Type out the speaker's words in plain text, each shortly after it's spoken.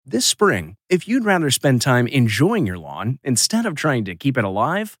This spring, if you'd rather spend time enjoying your lawn instead of trying to keep it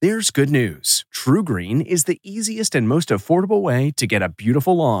alive, there's good news. TruGreen is the easiest and most affordable way to get a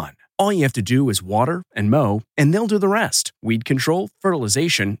beautiful lawn. All you have to do is water and mow, and they'll do the rest. Weed control,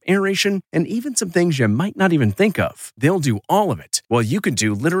 fertilization, aeration, and even some things you might not even think of. They'll do all of it, while you can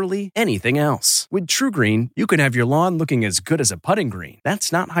do literally anything else. With TruGreen, you can have your lawn looking as good as a putting green.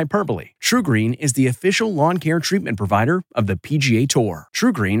 That's not hyperbole. TruGreen is the official lawn care treatment provider of the PGA Tour.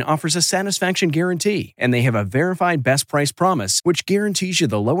 TruGreen offers a satisfaction guarantee, and they have a verified best price promise, which guarantees you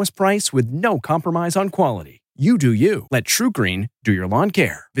the lowest price with no compromise on quality. You do you. Let TruGreen do your lawn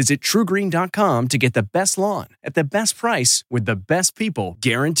care. Visit TruGreen.com to get the best lawn at the best price with the best people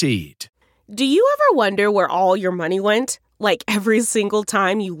guaranteed. Do you ever wonder where all your money went? Like every single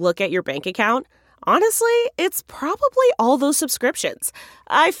time you look at your bank account? Honestly, it's probably all those subscriptions.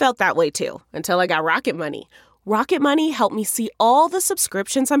 I felt that way too, until I got Rocket Money. Rocket Money helped me see all the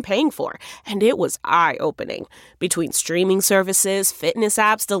subscriptions I'm paying for, and it was eye-opening. Between streaming services, fitness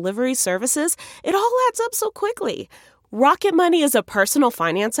apps, delivery services, it all adds up so quickly. Rocket Money is a personal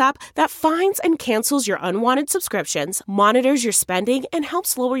finance app that finds and cancels your unwanted subscriptions, monitors your spending, and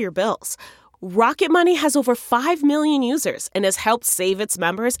helps lower your bills. Rocket Money has over 5 million users and has helped save its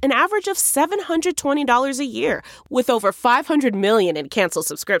members an average of $720 a year, with over 500 million in canceled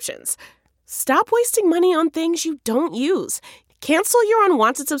subscriptions. Stop wasting money on things you don't use. Cancel your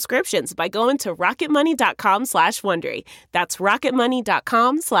unwanted subscriptions by going to rocketmoney.com/Wondery. That's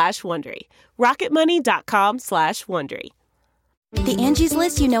rocketmoney.com/Wondery. rocketmoney.com/Wondery. The Angie's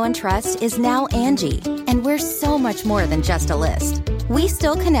List you know and trust is now Angie, and we're so much more than just a list. We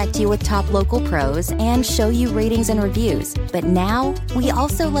still connect you with top local pros and show you ratings and reviews, but now we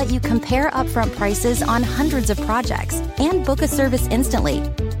also let you compare upfront prices on hundreds of projects and book a service instantly.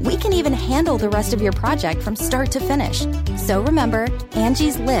 We can even handle the rest of your project from start to finish. So remember,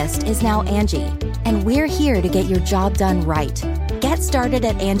 Angie's List is now Angie, and we're here to get your job done right. Get started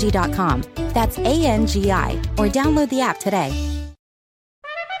at Angie.com. That's ANGI, or download the app today.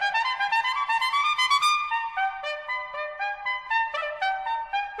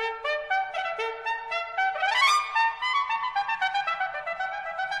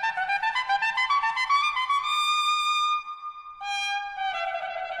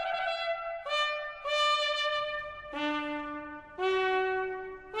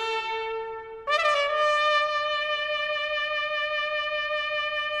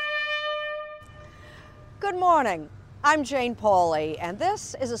 Good morning. I'm Jane Pauley, and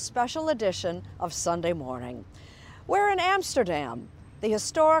this is a special edition of Sunday Morning. We're in Amsterdam, the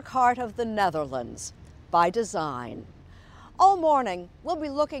historic heart of the Netherlands, by design. All morning, we'll be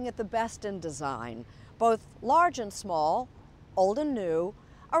looking at the best in design, both large and small, old and new,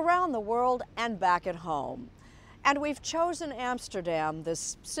 around the world and back at home. And we've chosen Amsterdam,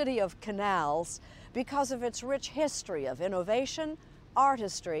 this city of canals, because of its rich history of innovation,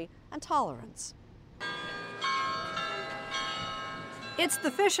 artistry, and tolerance. It's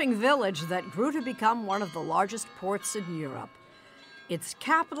the fishing village that grew to become one of the largest ports in Europe. It's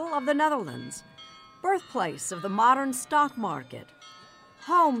capital of the Netherlands, birthplace of the modern stock market,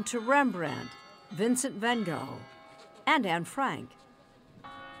 home to Rembrandt, Vincent van Gogh, and Anne Frank.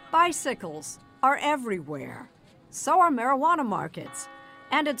 Bicycles are everywhere. So are marijuana markets,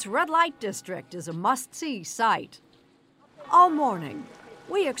 and its red light district is a must-see sight. All morning,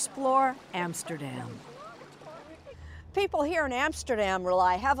 we explore Amsterdam. People here in Amsterdam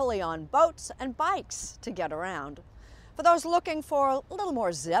rely heavily on boats and bikes to get around. For those looking for a little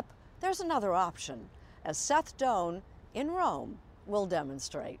more zip, there's another option, as Seth Doan in Rome will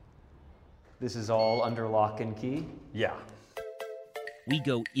demonstrate. This is all under lock and key? Yeah. We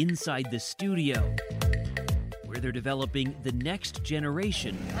go inside the studio, where they're developing the next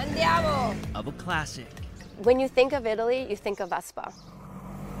generation of a classic. When you think of Italy, you think of Vespa.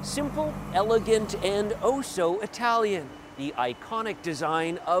 Simple, elegant, and oh so Italian. The iconic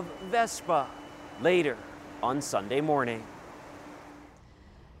design of Vespa. Later on Sunday Morning.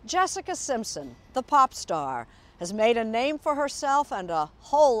 Jessica Simpson, the pop star, has made a name for herself and a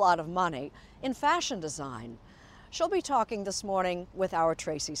whole lot of money in fashion design. She'll be talking this morning with our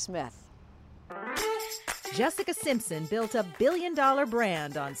Tracy Smith. Jessica Simpson built a billion-dollar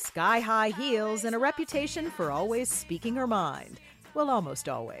brand on sky-high heels and a reputation for always speaking her mind. Well, almost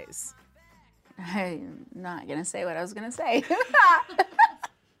always. I'm not going to say what I was going to say.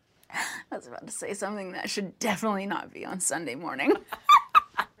 I was about to say something that should definitely not be on Sunday Morning.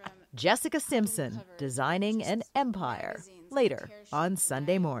 Jessica Simpson, designing an empire. Later on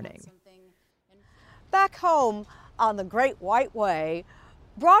Sunday Morning. Back home on the Great White Way,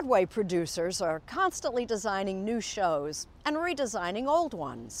 Broadway producers are constantly designing new shows and redesigning old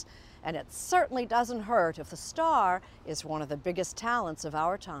ones. And it certainly doesn't hurt if the star is one of the biggest talents of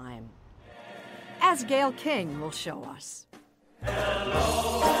our time. As Gayle King will show us.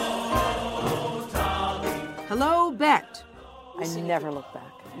 Hello, Tommy. Hello, Bet. I never look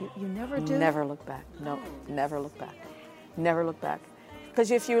back. You never do? Never look back. No, never look back. Never look back. Because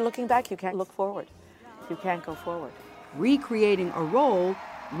if you're looking back, you can't look forward. You can't go forward. Recreating a role,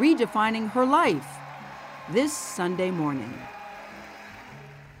 redefining her life. This Sunday morning.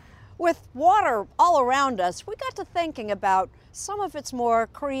 With water all around us, we got to thinking about some of its more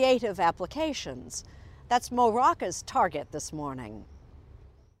creative applications. That's Mo Rocca's target this morning.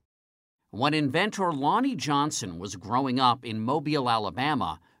 When inventor Lonnie Johnson was growing up in Mobile,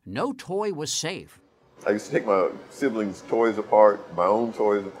 Alabama, no toy was safe. I used to take my siblings' toys apart, my own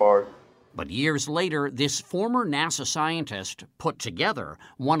toys apart. But years later, this former NASA scientist put together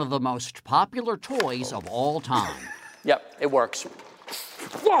one of the most popular toys of all time. Yep, it works.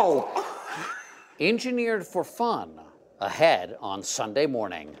 Whoa! Engineered for fun, ahead on Sunday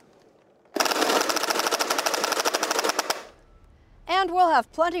morning. And we'll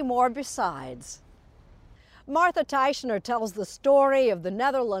have plenty more besides. Martha Teichner tells the story of the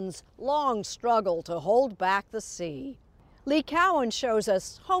Netherlands' long struggle to hold back the sea. Lee Cowan shows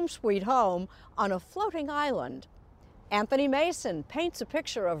us Home Sweet Home on a floating island. Anthony Mason paints a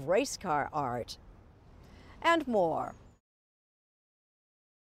picture of race car art. And more.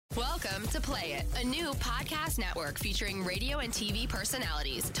 Welcome to Play It, a new podcast network featuring radio and TV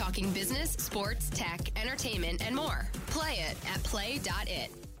personalities talking business, sports, tech, entertainment, and more. Play it at play.it.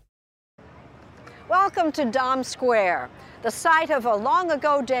 Welcome to Dam Square, the site of a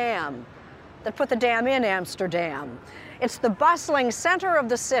long-ago dam that put the dam in Amsterdam. It's the bustling center of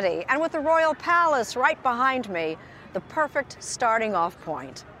the city, and with the Royal Palace right behind me, the perfect starting off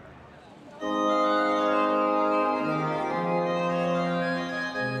point.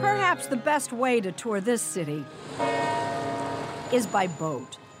 Perhaps the best way to tour this city is by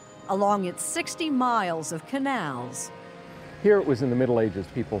boat, along its 60 miles of canals. Here it was in the Middle Ages.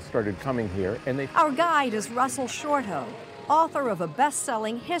 People started coming here, and they... Our guide is Russell Shorthoe, author of a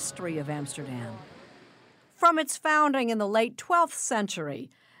best-selling history of Amsterdam. From its founding in the late 12th century,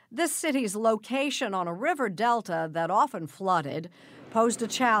 this city's location on a river delta that often flooded posed a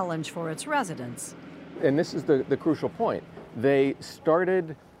challenge for its residents. And this is the crucial point. They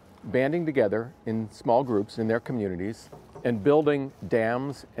started banding together in small groups in their communities and building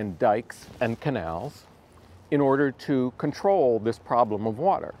dams and dikes and canals in order to control this problem of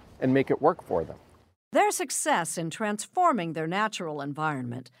water and make it work for them. Their success in transforming their natural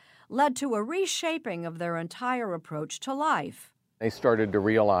environment led to a reshaping of their entire approach to life. They started to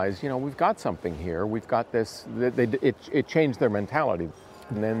realize, we've got something here. We've got this. It changed their mentality.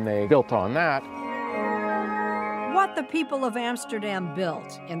 And then they built on that. What the people of Amsterdam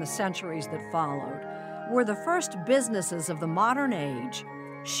built in the centuries that followed were the first businesses of the modern age: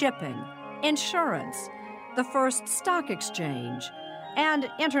 shipping, insurance, the first stock exchange,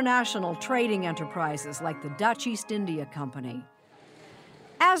 and international trading enterprises like the Dutch East India Company.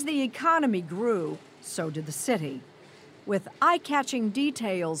 As the economy grew, so did the city, with eye-catching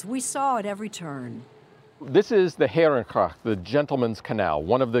details we saw at every turn. This is the Herengracht, the Gentleman's Canal,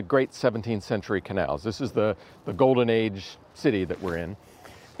 one of the great 17th century canals. This is the Golden Age city that we're in.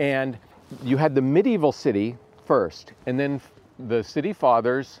 And you had the medieval city first, and then the city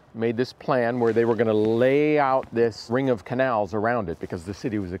fathers made this plan where they were going to lay out this ring of canals around it because the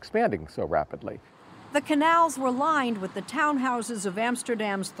city was expanding so rapidly. The canals were lined with the townhouses of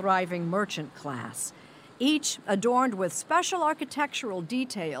Amsterdam's thriving merchant class, each adorned with special architectural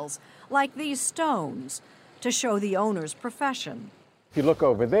details like these stones to show the owner's profession. If you look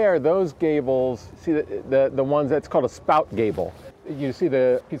over there, those gables, see the ones, that's called a spout gable. You see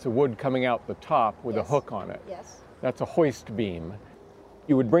the piece of wood coming out the top with a hook on it. Yes. That's a hoist beam.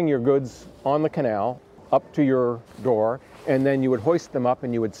 You would bring your goods on the canal up to your door, and then you would hoist them up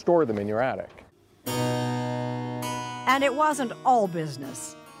and you would store them in your attic. And it wasn't all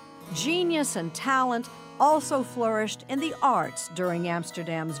business. Genius and talent also flourished in the arts during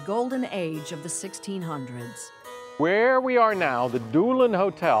Amsterdam's golden age of the 1600s. Where we are now, the Doelen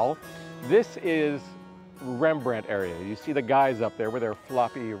Hotel, this is Rembrandt area. You see the guys up there with their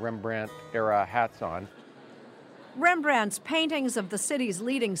floppy Rembrandt-era hats on. Rembrandt's paintings of the city's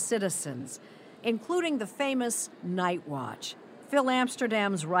leading citizens, including the famous Night Watch, fill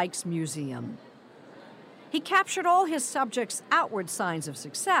Amsterdam's Rijksmuseum. He captured all his subjects' outward signs of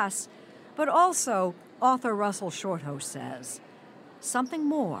success, but also, author Russell Shorthoe says, something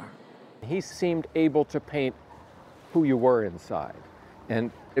more. He seemed able to paint who you were inside. And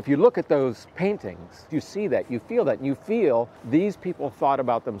if you look at those paintings, you see that, you feel that, and you feel these people thought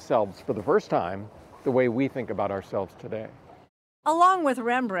about themselves for the first time the way we think about ourselves today. Along with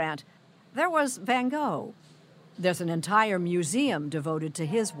Rembrandt, there was Van Gogh. There's an entire museum devoted to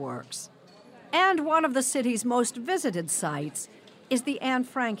his works. And one of the city's most visited sites is the Anne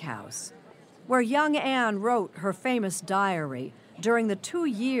Frank House, where young Anne wrote her famous diary during the 2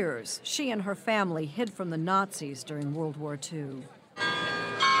 years she and her family hid from the Nazis during World War II.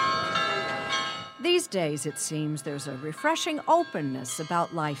 These days, it seems, there's a refreshing openness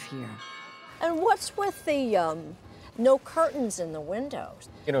about life here. And what's with the no curtains in the windows?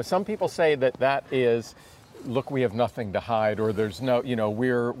 You know, some people say that that is, look, we have nothing to hide, or there's no, you know,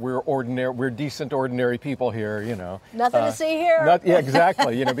 we're ordinary, we're decent, ordinary people here, you know. Nothing to see here. Yeah,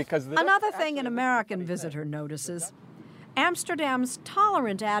 exactly, you know, because... Another thing an American visitor notices, Amsterdam's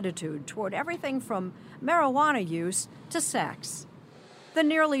tolerant attitude toward everything from marijuana use to sex. The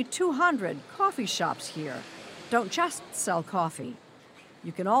nearly 200 coffee shops here don't just sell coffee.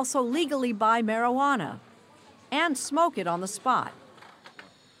 You can also legally buy marijuana and smoke it on the spot.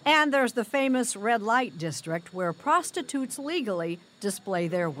 And there's the famous red light district where prostitutes legally display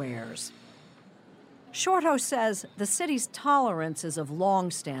their wares. Shorto says the city's tolerance is of long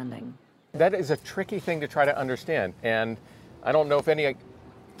standing. That is a tricky thing to try to understand, and I don't know if any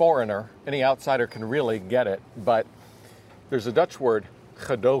foreigner, any outsider can really get it, but there's a Dutch word,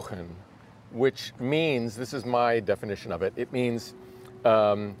 gedogen, which means, this is my definition of it, it means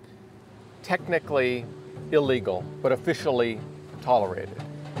technically illegal, but officially tolerated.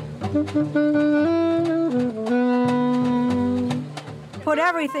 Put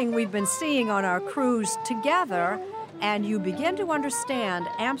everything we've been seeing on our cruise together, and you begin to understand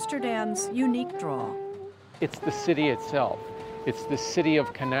Amsterdam's unique draw. It's the city itself. It's the city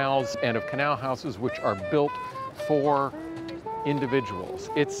of canals and of canal houses which are built for individuals.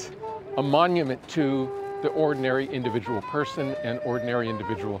 It's a monument to the ordinary individual person and ordinary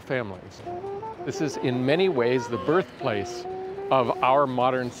individual families. This is in many ways the birthplace of our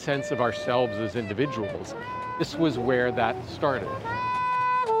modern sense of ourselves as individuals. This was where that started.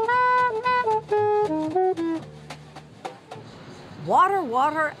 Water,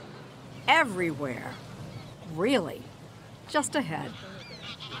 water everywhere. Really. Just ahead.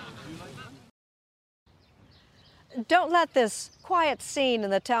 Don't let this quiet scene in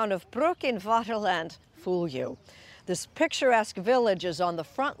the town of Broek in Waterland fool you. This picturesque village is on the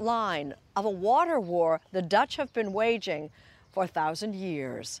front line of a water war the Dutch have been waging for 1,000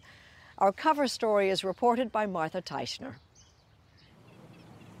 years. Our cover story is reported by Martha Teichner.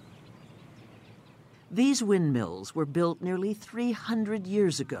 These windmills were built nearly 300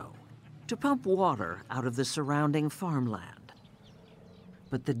 years ago to pump water out of the surrounding farmland.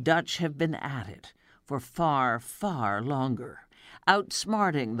 But the Dutch have been at it for far, far longer,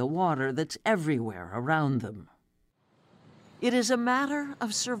 outsmarting the water that's everywhere around them. It is a matter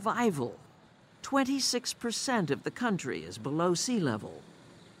of survival. 26% of the country is below sea level.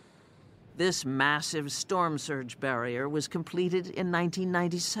 This massive storm surge barrier was completed in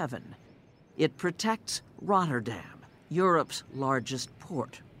 1997. It protects Rotterdam, Europe's largest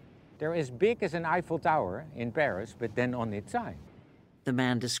port. They're as big as an Eiffel Tower in Paris, but then on its side. The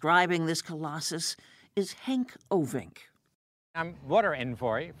man describing this colossus is Henk Ovink. I'm water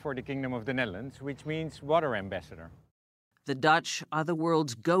envoy for the Kingdom of the Netherlands, which means water ambassador. The Dutch are the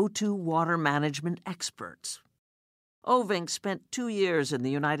world's go-to water management experts. Ovink spent 2 years in the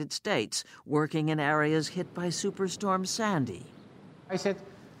United States working in areas hit by Superstorm Sandy. I said,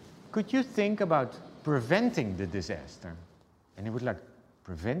 could you think about preventing the disaster? And he was like,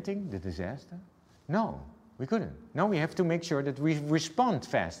 preventing the disaster? No, we couldn't. No, we have to make sure that we respond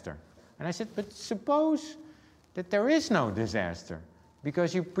faster. And I said, but suppose that there is no disaster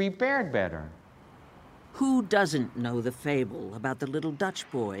because you prepared better. Who doesn't know the fable about the little Dutch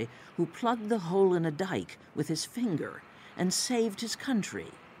boy who plugged the hole in a dike with his finger and saved his country?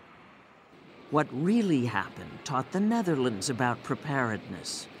 What really happened taught the Netherlands about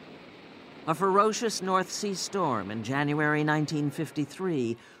preparedness. A ferocious North Sea storm in January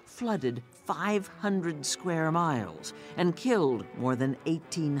 1953 flooded 500 square miles and killed more than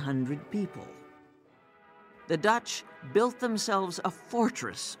 1,800 people. The Dutch built themselves a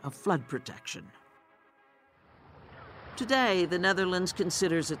fortress of flood protection. Today, the Netherlands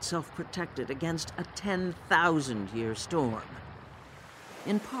considers itself protected against a 10,000-year storm.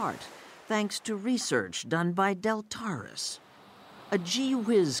 In part, thanks to research done by Deltaris, a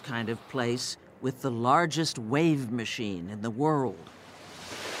gee-whiz kind of place with the largest wave machine in the world.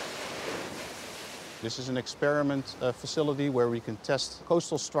 This is an experiment facility where we can test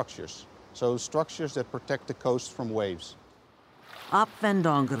coastal structures, so structures that protect the coast from waves. Op van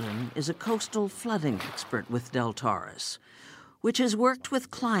Dongeren is a coastal flooding expert with Deltares, which has worked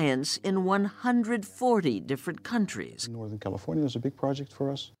with clients in 140 different countries. Northern California is a big project for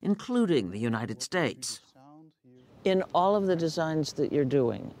us, including the United States. In all of the designs that you're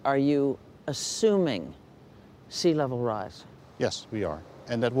doing, are you assuming sea level rise? Yes, we are.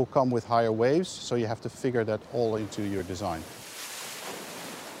 And that will come with higher waves, so you have to figure that all into your design.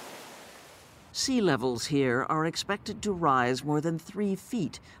 Sea levels here are expected to rise more than 3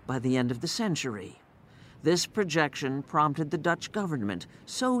 feet by the end of the century. This projection prompted the Dutch government,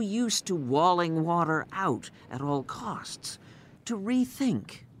 so used to walling water out at all costs, to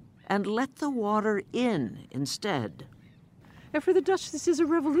rethink and let the water in instead. And for the Dutch, this is a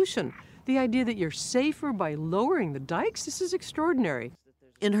revolution. The idea that you're safer by lowering the dikes, this is extraordinary.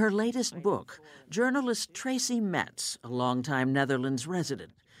 In her latest book, journalist Tracy Metz, a longtime Netherlands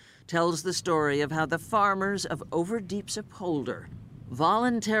resident, tells the story of how the farmers of Overdiepse Polder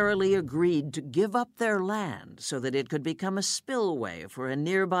voluntarily agreed to give up their land so that it could become a spillway for a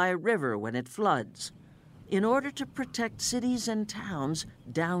nearby river when it floods, in order to protect cities and towns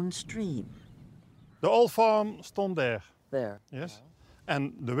downstream. The old farm stond there. There. Yes.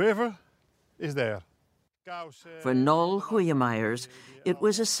 And the river is there. For Noel Goeiemeyers, it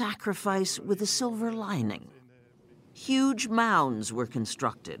was a sacrifice with a silver lining. Huge mounds were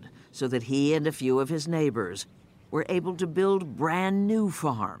constructed so that he and a few of his neighbors were able to build brand new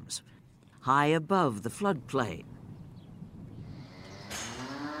farms, high above the floodplain.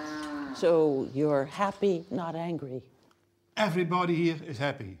 So you're happy, not angry? Everybody here is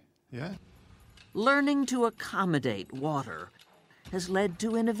happy, yeah? Learning to accommodate water has led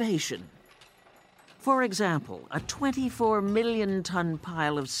to innovation. For example, a 24-million-ton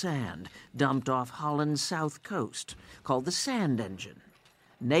pile of sand dumped off Holland's south coast, called the sand engine.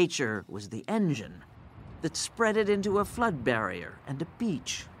 Nature was the engine that spread it into a flood barrier and a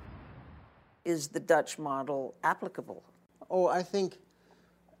beach. Is the Dutch model applicable? Oh, I think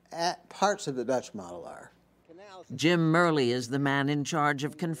parts of the Dutch model are. Jim Murley is the man in charge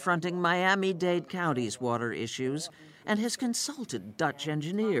of confronting Miami-Dade County's water issues and has consulted Dutch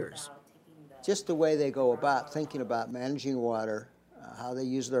engineers. Just the way they go about thinking about managing water, how they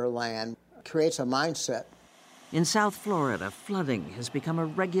use their land, creates a mindset. In South Florida, flooding has become a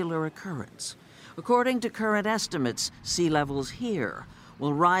regular occurrence. According to current estimates, sea levels here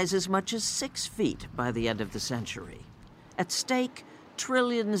will rise as much as 6 feet by the end of the century. At stake,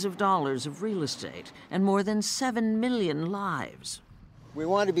 trillions of dollars of real estate and more than 7 million lives. We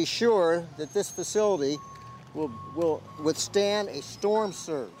want to be sure that this facility will withstand a storm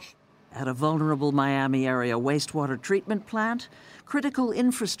surge. At a vulnerable Miami area wastewater treatment plant, critical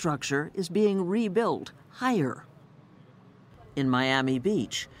infrastructure is being rebuilt higher. In Miami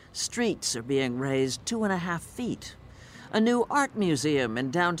Beach, streets are being raised 2.5 feet. A new art museum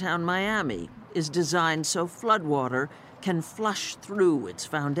in downtown Miami is designed so floodwater can flush through its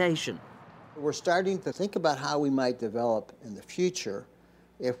foundation. We're starting to think about how we might develop in the future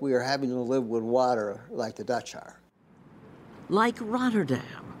if we are having to live with water like the Dutch are. Like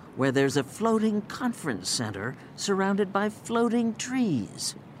Rotterdam, where there's a floating conference center surrounded by floating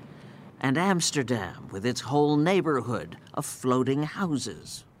trees. And Amsterdam, with its whole neighborhood of floating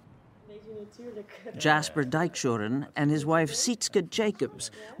houses. Jasper Dijkshoorn and his wife Sietske Jacobs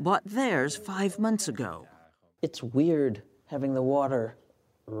bought theirs 5 months ago. It's weird having the water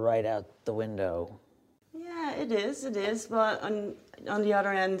right out the window. Yeah, it is, but on the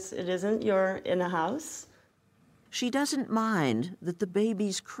other end, it isn't. You're in a house. She doesn't mind that the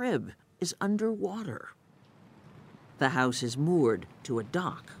baby's crib is underwater. The house is moored to a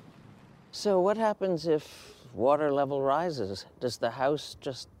dock. So what happens if water level rises? Does the house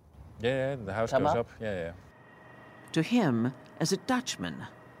just Yeah, the house come goes up? up. Yeah. To him, as a Dutchman,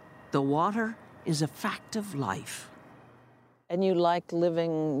 the water is a fact of life. And you like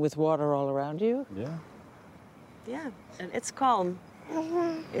living with water all around you? Yeah. Yeah, and it's calm.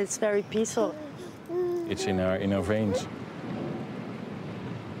 It's very peaceful. It's in our veins.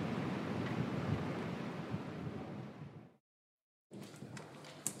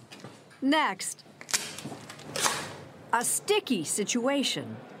 Next, a sticky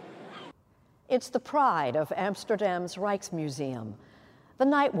situation. It's the pride of Amsterdam's Rijksmuseum, the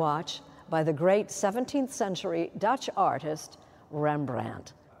Night Watch by the great 17th century Dutch artist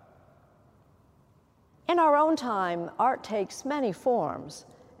Rembrandt. In our own time, art takes many forms,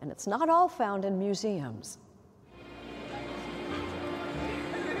 and it's not all found in museums.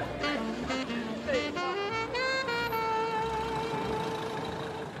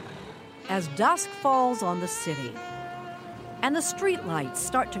 As dusk falls on the city and the streetlights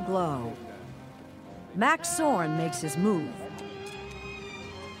start to glow, Max Zorn makes his move.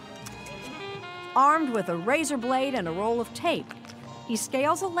 Armed with a razor blade and a roll of tape, he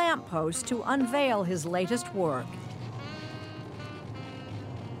scales a lamppost to unveil his latest work.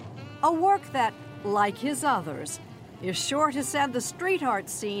 A work that, like his others, is sure to send the street art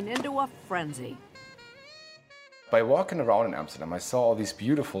scene into a frenzy. By walking around in Amsterdam, I saw all these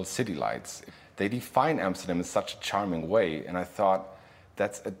beautiful city lights. They define Amsterdam in such a charming way, and I thought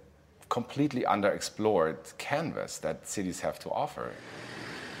that's a completely underexplored canvas that cities have to offer.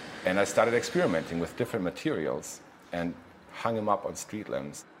 And I started experimenting with different materials and hung them up on street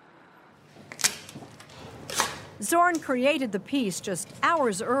lamps. Zorn created the piece just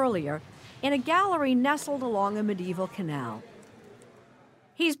hours earlier in a gallery nestled along a medieval canal.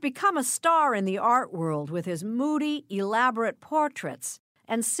 He's become a star in the art world with his moody, elaborate portraits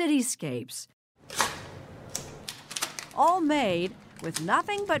and cityscapes, all made with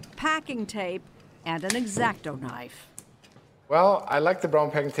nothing but packing tape and an X-Acto knife. Well, I like the brown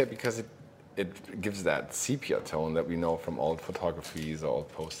packing tape because it gives that sepia tone that we know from old photographies or old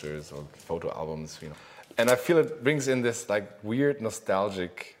posters or photo albums, you know. And I feel it brings in this like weird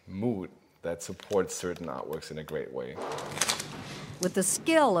nostalgic mood that supports certain artworks in a great way. With the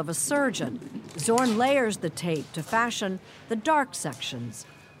skill of a surgeon, Zorn layers the tape to fashion the dark sections.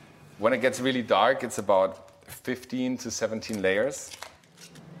 When it gets really dark, it's about 15 to 17 layers.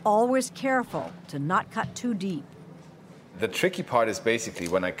 Always careful to not cut too deep. The tricky part is basically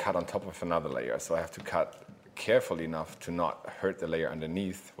when I cut on top of another layer, so I have to cut carefully enough to not hurt the layer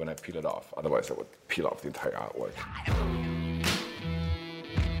underneath when I peel it off. Otherwise, I would peel off the entire artwork.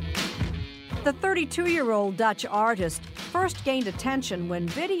 The 32-year-old Dutch artist first gained attention when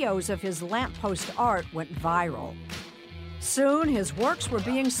videos of his lamppost art went viral. Soon, his works were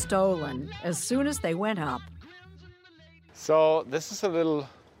being stolen as soon as they went up. So this is a little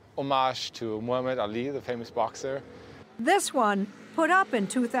homage to Muhammad Ali, the famous boxer. This one, put up in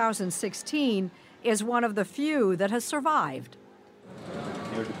 2016, is one of the few that has survived.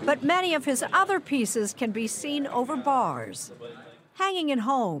 But many of his other pieces can be seen over bars, hanging in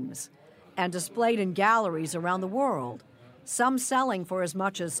homes, and displayed in galleries around the world, some selling for as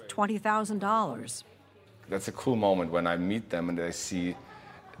much as $20,000. That's a cool moment when I meet them and they see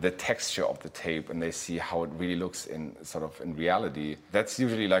the texture of the tape and they see how it really looks in reality. That's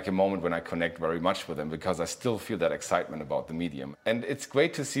usually like a moment when I connect very much with them because I still feel that excitement about the medium. And it's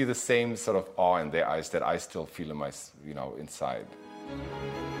great to see the same sort of awe in their eyes that I still feel in my, inside.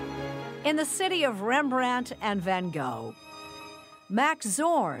 In the city of Rembrandt and Van Gogh, Max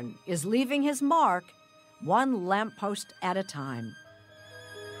Zorn is leaving his mark one lamppost at a time.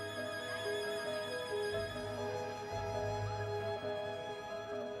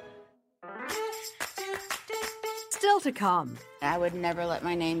 Still to come. I would never let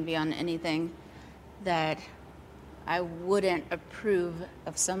my name be on anything that I wouldn't approve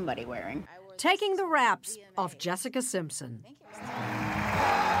of somebody wearing. Taking the wraps off Jessica Simpson.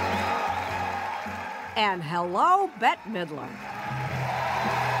 And hello, Bette Midler.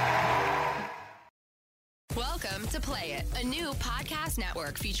 Welcome to Play It, a new podcast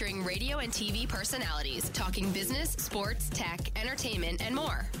network featuring radio and TV personalities talking business, sports, tech, entertainment, and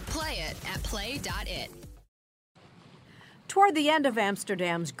more. Play it at play.it. Toward the end of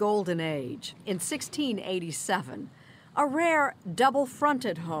Amsterdam's golden age, in 1687, a rare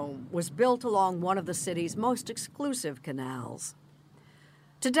double-fronted home was built along one of the city's most exclusive canals.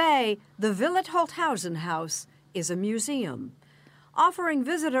 Today, the Willet Holthausen House is a museum, offering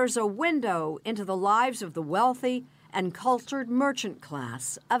visitors a window into the lives of the wealthy and cultured merchant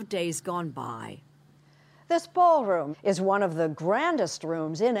class of days gone by. This ballroom is one of the grandest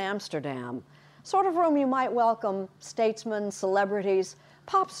rooms in Amsterdam, sort of room you might welcome statesmen, celebrities,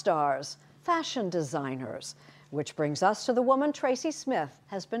 pop stars, fashion designers, which brings us to the woman Tracy Smith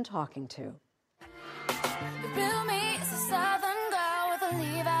has been talking to.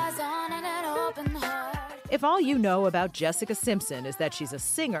 If all you know about Jessica Simpson is that she's a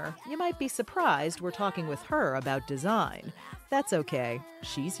singer, you might be surprised we're talking with her about design. That's okay.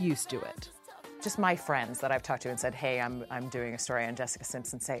 She's used to it. Just my friends that I've talked to and said, hey, I'm doing a story on Jessica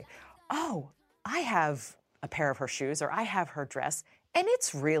Simpson, say, oh, I have a pair of her shoes or I have her dress and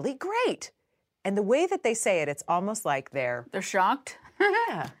it's really great. And the way that they say it, it's almost like they're shocked.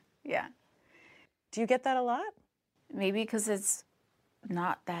 Yeah. Yeah. Do you get that a lot? Maybe because it's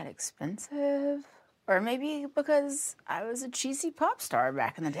not that expensive. Or maybe because I was a cheesy pop star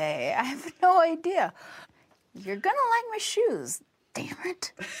back in the day. I have no idea. You're gonna like my shoes. Damn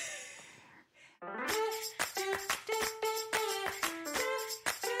it.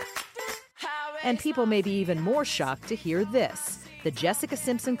 And people may be even more shocked to hear this. The Jessica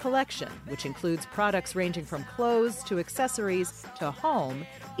Simpson collection, which includes products ranging from clothes to accessories to home,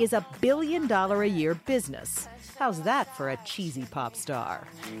 is $1 billion a year business. How's that for a cheesy pop star?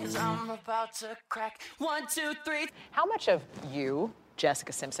 I'm about to crack 1, 2, 3. How much of you,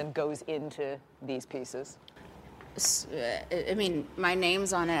 Jessica Simpson, goes into these pieces? I mean, my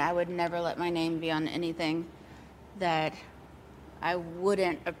name's on it. I would never let my name be on anything that I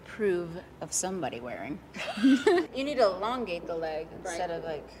wouldn't approve of somebody wearing. You need to elongate the leg instead of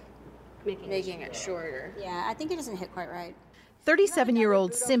like making it shorter. Yeah, I think it doesn't hit quite right.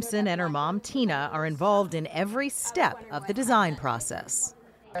 37-year-old Simpson and her mom, Tina, are involved in every step of the design process.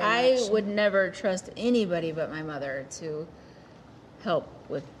 I would never trust anybody but my mother to help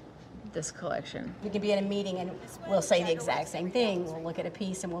with this collection. We could be in a meeting and we'll say the exact same thing. We'll look at a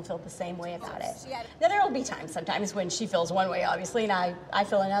piece and we'll feel the same way about it. Now, there will be times sometimes when she feels one way, obviously, and I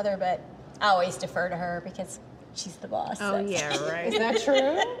feel another, but I always defer to her because she's the boss. Oh, yeah, right. Is that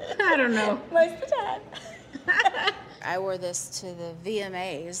true? I don't know. Most of the time. I wore this to the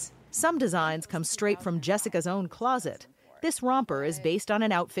VMAs. Some designs come straight from Jessica's own closet. This romper is based on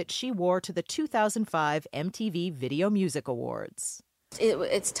an outfit she wore to the 2005 MTV Video Music Awards.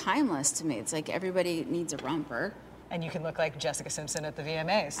 It's timeless to me. It's like everybody needs a romper. And you can look like Jessica Simpson at the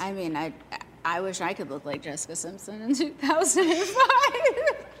VMAs. I mean, I wish I could look like Jessica Simpson in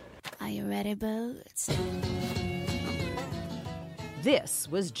 2005. Are you ready, Boots? This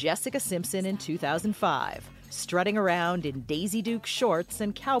was Jessica Simpson in 2005, strutting around in Daisy Duke shorts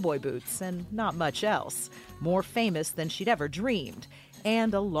and cowboy boots and not much else, more famous than she'd ever dreamed,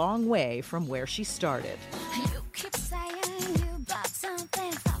 and a long way from where she started. You keep saying you bought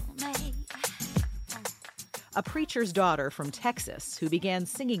something for me. A preacher's daughter from Texas who began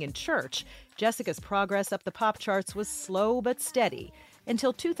singing in church, Jessica's progress up the pop charts was slow but steady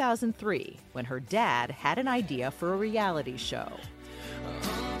until 2003, when her dad had an idea for a reality show.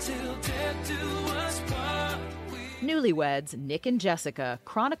 Newlyweds, Nick and Jessica,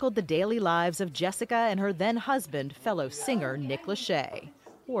 chronicled the daily lives of Jessica and her then-husband, fellow singer Nick Lachey,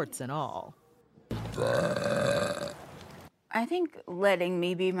 warts and all. I think letting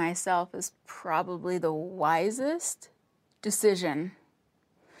me be myself is probably the wisest decision,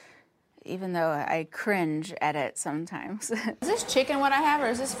 even though I cringe at it sometimes. Is this chicken what I have, or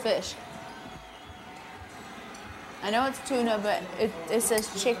is this fish? I know it's tuna, but it says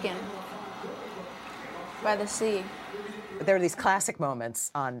chicken by the sea. There are these classic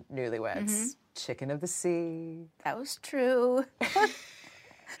moments on Newlyweds. Chicken of the sea. That was true.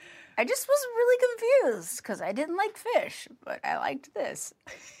 I just was really confused because I didn't like fish, but I liked this.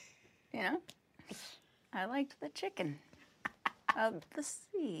 You know? I liked the chicken of the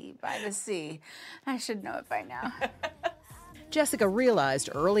sea, by the sea. I should know it by now. Jessica realized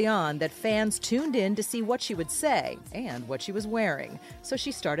early on that fans tuned in to see what she would say and what she was wearing, so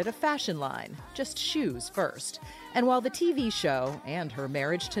she started a fashion line, just shoes first. And while the TV show and her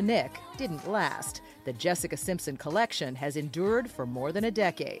marriage to Nick didn't last, the Jessica Simpson collection has endured for more than a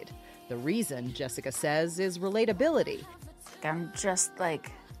decade. The reason, Jessica says, is relatability. I'm just like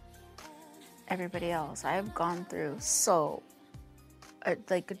everybody else. I have gone through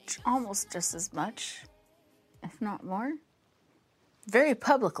almost just as much, if not more. Very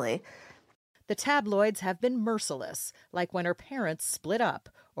publicly. The tabloids have been merciless, like when her parents split up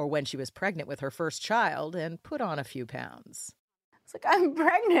or when she was pregnant with her first child and put on a few pounds. It's like, I'm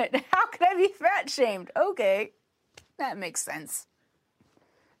pregnant. How could I be fat shamed? Okay, that makes sense.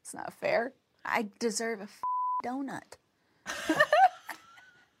 It's not fair. I deserve a donut.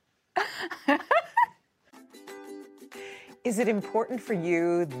 Is it important for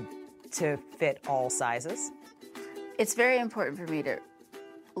you to fit all sizes? It's very important for me to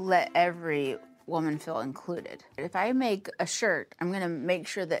let every woman feel included. If I make a shirt, I'm going to make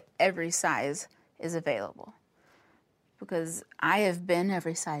sure that every size is available. Because I have been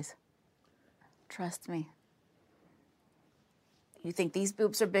every size. Trust me. You think these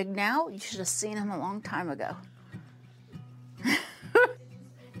boobs are big now? You should have seen them a long time ago.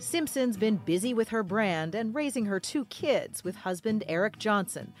 Simpson's been busy with her brand and raising her 2 kids with husband Eric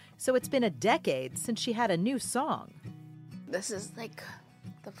Johnson, so it's been a decade since she had a new song. This is like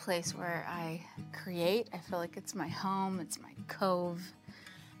the place where I create. I feel like it's my home, it's my cove.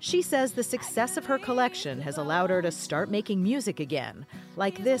 She says the success of her collection has allowed her to start making music again,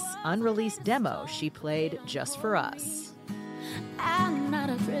 like this unreleased demo she played just for us. I'm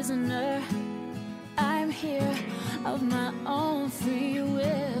not a prisoner. I'm here of my own free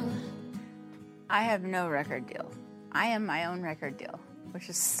will. I have no record deal. I am my own record deal, which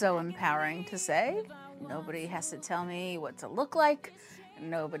is so empowering to say. Nobody has to tell me what to look like.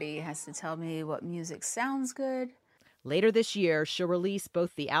 Nobody has to tell me what music sounds good. Later this year, she'll release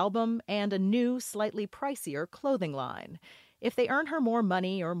both the album and a new, slightly pricier clothing line. If they earn her more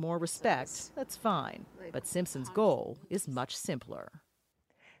money or more respect, that's fine. But Simpson's goal is much simpler.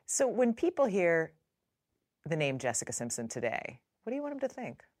 So when people hear the name Jessica Simpson today, what do you want them to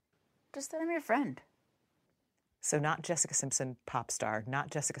think? Just that I'm your friend. So not Jessica Simpson pop star, not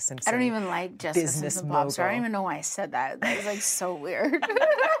Jessica Simpson. I don't even like Jessica business Simpson pop star. I mogul. don't even know why I said that. That was like so weird.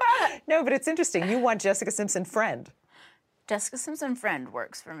 No, but it's interesting. You want Jessica Simpson friend. Jessica Simpson friend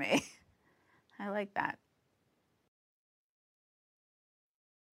works for me. I like that.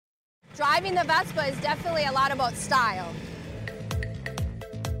 Driving the Vespa is definitely a lot about style.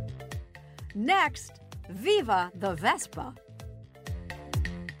 Next, Viva the Vespa.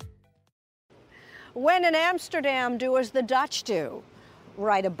 When in Amsterdam, do as the Dutch do,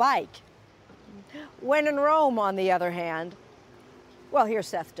 ride a bike. When in Rome, on the other hand, well, here's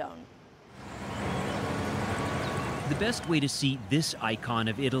Seth Doan. The best way to see this icon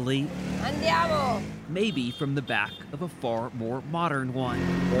of Italy, Andiamo! maybe from the back of a far more modern one.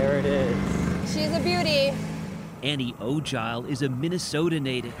 There it is. She's a beauty. Annie Ogile is a Minnesota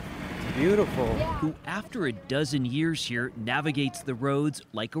native. Beautiful. Who, after a dozen years here, navigates the roads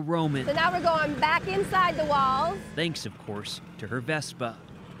like a Roman. So now we're going back inside the walls. Thanks, of course, to her Vespa.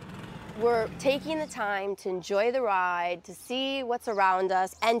 We're taking the time to enjoy the ride, to see what's around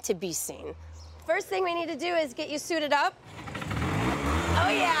us, and to be seen. First thing we need to do is get you suited up. Oh,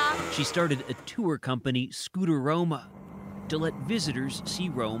 yeah. She started a tour company, Scooteroma, to let visitors see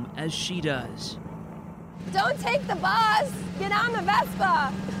Rome as she does. Don't take the bus. Get on the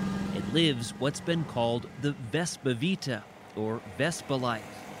Vespa. It lives what's been called the Vespa Vita, or Vespa life.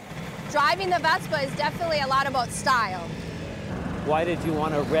 Driving the Vespa is definitely a lot about style. Why did you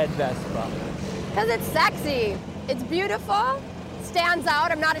want a red Vespa? Because it's sexy. It's beautiful. Stands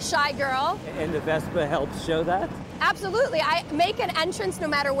out. I'm not a shy girl. And the Vespa helps show that? Absolutely. I make an entrance no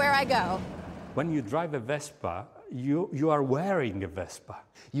matter where I go. When you drive a Vespa, you are wearing a Vespa.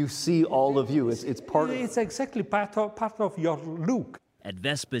 You see all of you. It's part of... It's exactly part of your look. At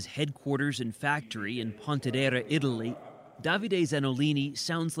Vespa's headquarters and factory in Pontedera, Italy, Davide Zanolini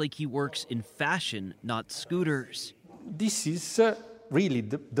sounds like he works in fashion, not scooters. This is really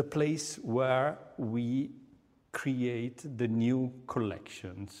the place where we create the new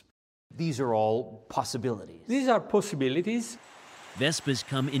collections. These are all possibilities. These are possibilities. Vespas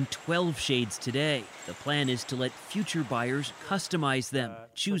come in 12 shades today. The plan is to let future buyers customize them,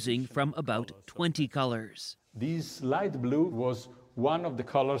 choosing from about 20 colors. This light blue was one of the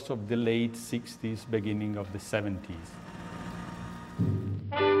colors of the late 60s, beginning of the 70s.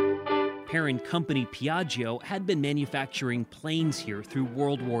 Parent company Piaggio had been manufacturing planes here through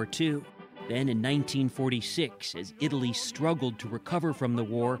World War II. Then in 1946, as Italy struggled to recover from the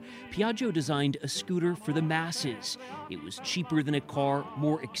war, Piaggio designed a scooter for the masses. It was cheaper than a car,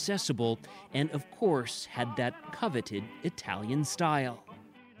 more accessible, and of course had that coveted Italian style.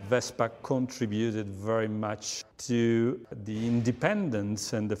 Vespa contributed very much to the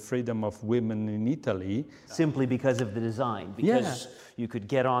independence and the freedom of women in Italy. Simply because of the design, because you could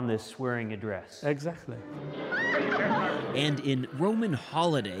get on this wearing a dress. Exactly. And in Roman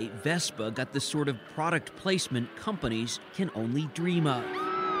holiday, Vespa got the sort of product placement companies can only dream of.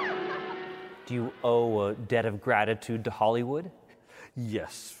 Do you owe a debt of gratitude to Hollywood?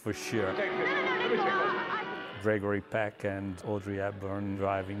 Yes, for sure. Gregory Peck and Audrey Hepburn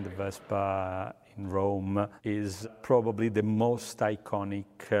driving the Vespa in Rome is probably the most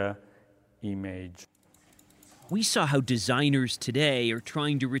iconic image. We saw how designers today are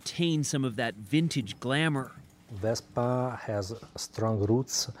trying to retain some of that vintage glamour. Vespa has strong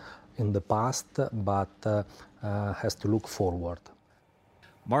roots in the past, but has to look forward.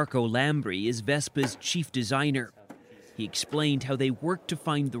 Marco Lambri is Vespa's chief designer. He explained how they worked to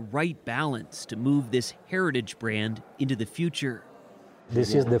find the right balance to move this heritage brand into the future.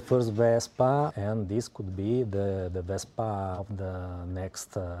 This is the first Vespa, and this could be the Vespa of the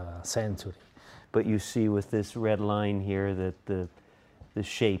next century. But you see with this red line here that the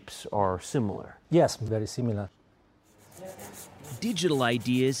shapes are similar. Yes, very similar. Digital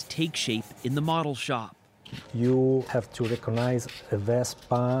ideas take shape in the model shop. You have to recognize a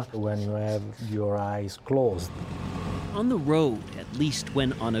Vespa when you have your eyes closed. On the road, at least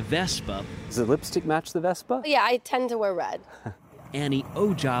when on a Vespa. Does the lipstick match the Vespa? Yeah, I tend to wear red. Annie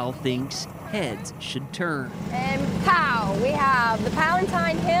Ogile thinks heads should turn. And pow, we have the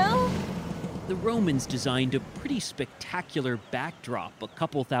Palatine Hill. The Romans designed a pretty spectacular backdrop a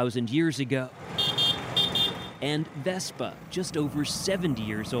couple thousand years ago. And Vespa, just over 70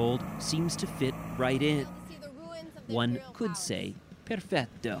 years old, seems to fit right in. One could say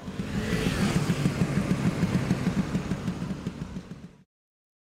perfetto.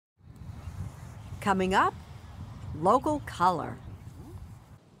 Coming up, local color.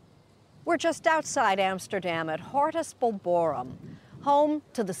 We're just outside Amsterdam at Hortus Bolborum, home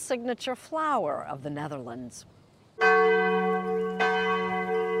to the signature flower of the Netherlands.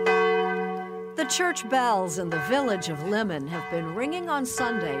 The church bells in the village of Limmen have been ringing on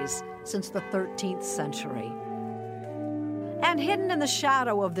Sundays since the 13th century. And hidden in the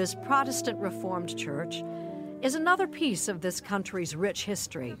shadow of this Protestant Reformed church is another piece of this country's rich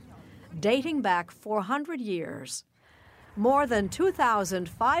history, dating back 400 years. More than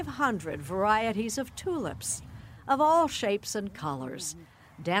 2,500 varieties of tulips of all shapes and colors,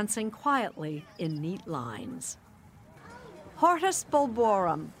 dancing quietly in neat lines. Hortus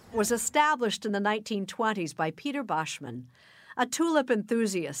Bolborum was established in the 1920s by Peter Boschman, a tulip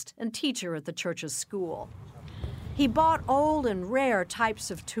enthusiast and teacher at the church's school. He bought old and rare types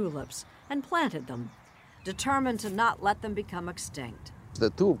of tulips and planted them, determined to not let them become extinct. The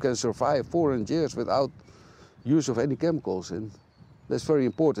tulip can survive 400 years without use of any chemicals, and that's very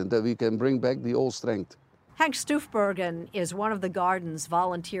important, that we can bring back the old strength. Henk Stoefbergen is one of the garden's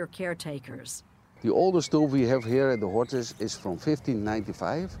volunteer caretakers. The oldest tulip we have here at the Hortus is from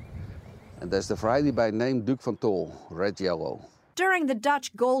 1595, and that's the variety by name Duc van Tol, red yellow. During the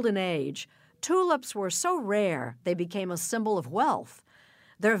Dutch Golden Age, tulips were so rare they became a symbol of wealth.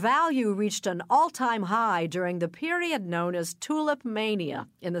 Their value reached an all-time high during the period known as tulip mania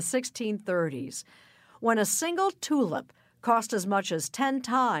in the 1630s, when a single tulip cost as much as 10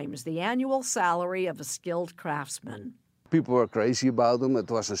 times the annual salary of a skilled craftsman. People were crazy about them. It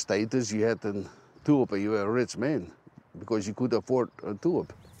was a status. You had a tulip and you were a rich man because you could afford a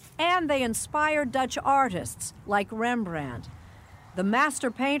tulip. And they inspired Dutch artists like Rembrandt. The master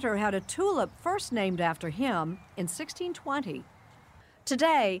painter had a tulip first named after him in 1620.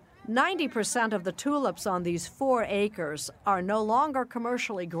 Today, 90% of the tulips on these 4 acres are no longer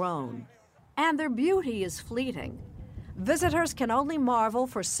commercially grown, and their beauty is fleeting. Visitors can only marvel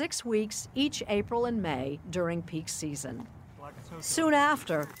for 6 weeks each April and May during peak season. Soon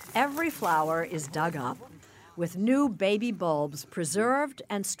after, every flower is dug up, with new baby bulbs preserved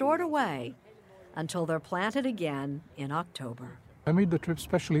and stored away until they're planted again in October. I made the trip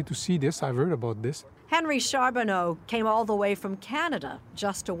specially to see this. I've heard about this. Henry Charbonneau came all the way from Canada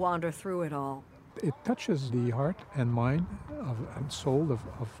just to wander through it all. It touches the heart and mind and soul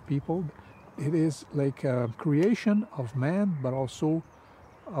of people. It is like a creation of man, but also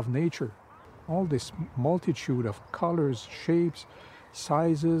of nature. All this multitude of colors, shapes,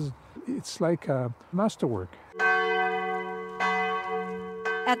 sizes, it's like a masterwork.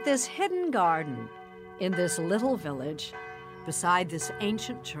 At this hidden garden, in this little village, beside this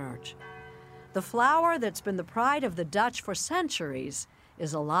ancient church, the flower that's been the pride of the Dutch for centuries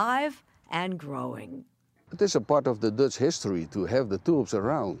is alive and growing. It is a part of the Dutch history to have the tulips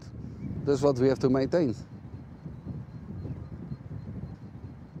around. That's what we have to maintain.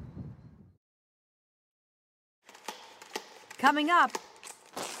 Coming up.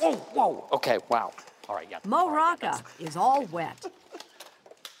 Oh, whoa, okay, wow. All right, yeah. Mo Rocca is all wet.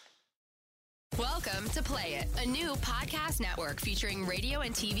 Welcome to Play It, a new podcast network featuring radio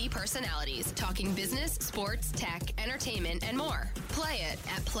and TV personalities talking business, sports, tech, entertainment, and more. Play it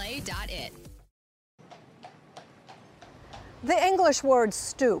at play.it. The English word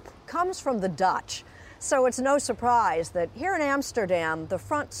stoop comes from the Dutch, so it's no surprise that here in Amsterdam, the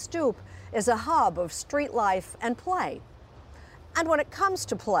front stoop is a hub of street life and play. And when it comes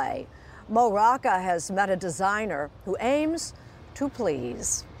to play, Mo Rocca has met a designer who aims to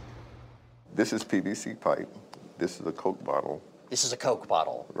please. This is PVC pipe. This is a Coke bottle. This is a Coke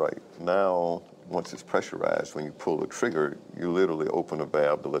bottle. Right. Now, once it's pressurized, when you pull the trigger, you literally open a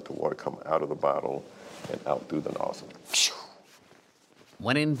valve to let the water come out of the bottle and out through the nozzle.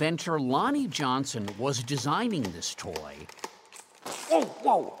 When inventor Lonnie Johnson was designing this toy, oh,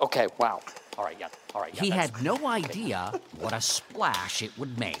 whoa, okay, wow. All right, yeah, he had no idea what a splash it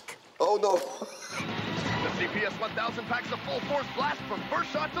would make. Oh, no. The CPS 1000 packs a full force blast from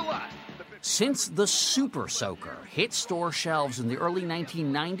first shot to last. Since the Super Soaker hit store shelves in the early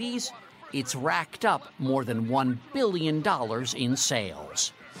 1990s, it's racked up more than $1 billion in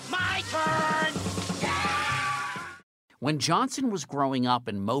sales. My turn! When Johnson was growing up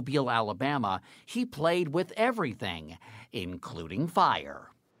in Mobile, Alabama, he played with everything, including fire.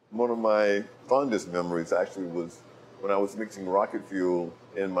 One of my fondest memories actually was when I was mixing rocket fuel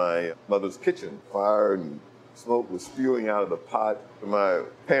in my mother's kitchen. Fire and smoke was spewing out of the pot. When my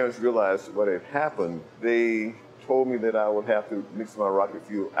parents realized what had happened, they told me that I would have to mix my rocket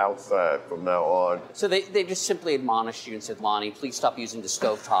fuel outside from now on. So they just simply admonished you and said, Lonnie, please stop using the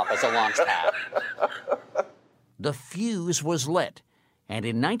stovetop as a launch pad. The fuse was lit, And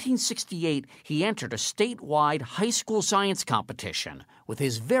in 1968, he entered a statewide high school science competition with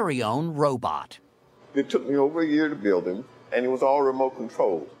his very own robot. It took me over a year to build him, and it was all remote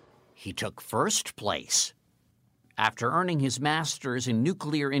controlled. He took first place. After earning his master's in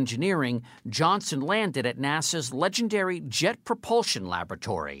nuclear engineering, Johnson landed at NASA's legendary Jet Propulsion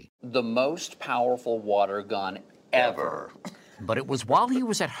Laboratory. The most powerful water gun ever. But it was while he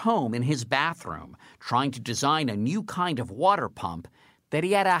was at home in his bathroom trying to design a new kind of water pump that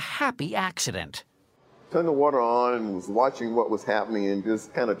he had a happy accident. Turned the water on and was watching what was happening and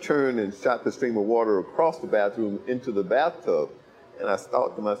just kind of turned and shot the stream of water across the bathroom into the bathtub. And I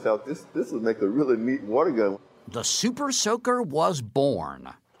thought to myself, this would make a really neat water gun. The Super Soaker was born.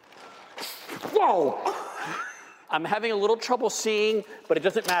 Whoa! I'm having a little trouble seeing, but it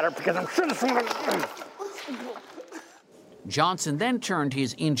doesn't matter because I'm sure this one... Johnson then turned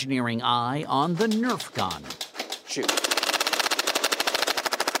his engineering eye on the Nerf gun. Shoot.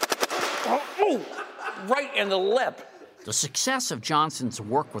 Oh, right in the lip. The success of Johnson's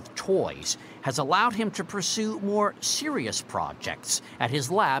work with toys has allowed him to pursue more serious projects at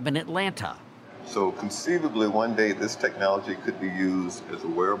his lab in Atlanta. So conceivably, one day this technology could be used as a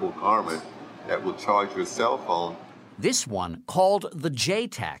wearable garment that will charge your cell phone. This one, called the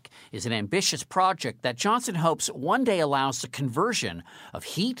J-Tech, is an ambitious project that Johnson hopes one day allows the conversion of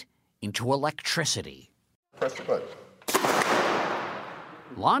heat into electricity. Press the button.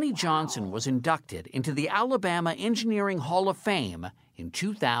 Lonnie Johnson was inducted into the Alabama Engineering Hall of Fame in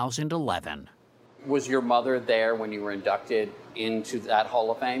 2011. Was your mother there when you were inducted into that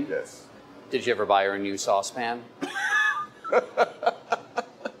Hall of Fame? Yes. Did you ever buy her a new saucepan?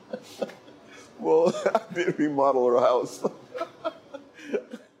 Well, I did remodel her house.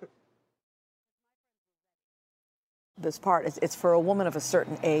 This part, it's for a woman of a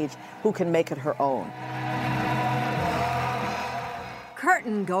certain age who can make it her own.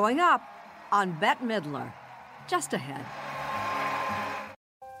 Curtain going up on Bette Midler. Just ahead.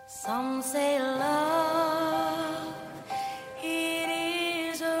 Some say love, it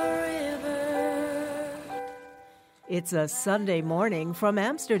is a river. It's a Sunday morning from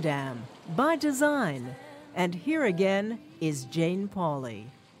Amsterdam, by design. And here again is Jane Pauley.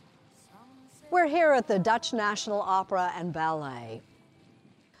 We're here at the Dutch National Opera and Ballet.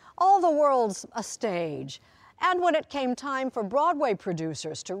 All the world's a stage. And when it came time for Broadway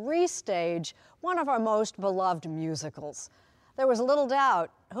producers to restage one of our most beloved musicals, there was little doubt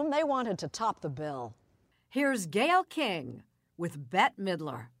whom they wanted to top the bill. Here's Gayle King with Bette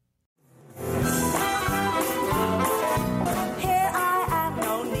Midler. Here I am,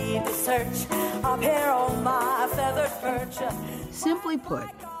 no need to search. Up here on my feathered perch. Simply put,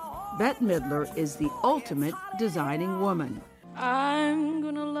 Bette Midler is the ultimate designing woman. I'm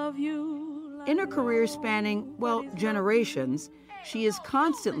gonna love you. In a career spanning, well, generations, she is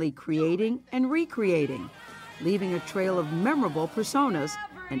constantly creating and recreating, leaving a trail of memorable personas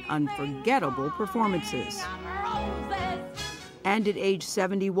and unforgettable performances. And at age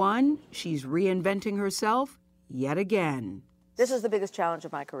 71, she's reinventing herself yet again. This is the biggest challenge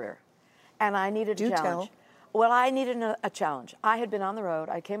of my career. And I needed a Do challenge. tell. Well, I needed a challenge. I had been on the road.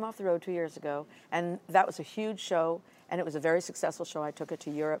 I came off the road 2 years ago, and that was a huge show, and it was a very successful show. I took it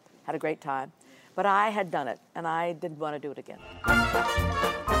to Europe, had a great time. But I had done it, and I didn't want to do it again.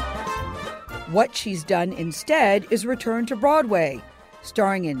 What she's done instead is return to Broadway,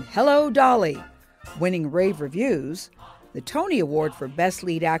 starring in Hello, Dolly, winning rave reviews, the Tony Award for Best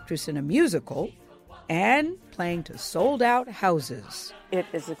Lead Actress in a Musical, and playing to sold-out houses. It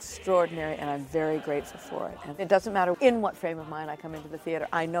is extraordinary, and I'm very grateful for it. And it doesn't matter in what frame of mind I come into the theater.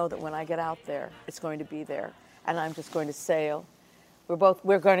 I know that when I get out there, it's going to be there, and I'm just going to sail.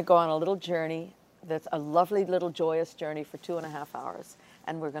 We're going to go on a little journey that's a lovely little joyous journey for 2.5 hours,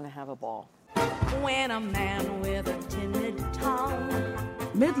 and we're going to have a ball. When a man with a timid tongue.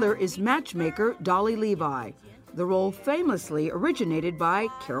 Midler is matchmaker Dolly Levi. The role famously originated by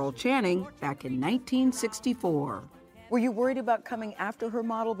Carol Channing back in 1964. Were you worried about coming after her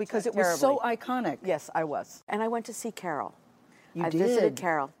model because it was so iconic? Yes, I was. And I went to see Carol. You I did? visited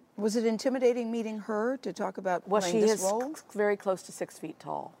Carol. Was it intimidating meeting her to talk about Well, playing she this is role? very close to 6 feet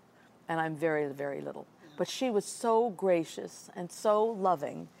tall, and I'm very, very little. But she was so gracious and so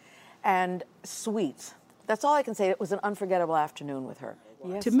loving and sweet. That's all I can say. It was an unforgettable afternoon with her.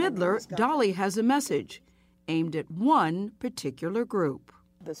 Yes, To Midler, Dolly has a message aimed at one particular group.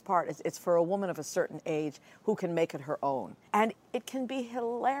 This part, it's for a woman of a certain age who can make it her own. And it can be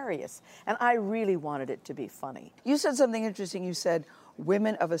hilarious. And I really wanted it to be funny. You said something interesting. You said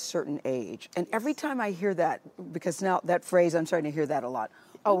women of a certain age. And every time I hear that, because now that phrase, I'm starting to hear that a lot.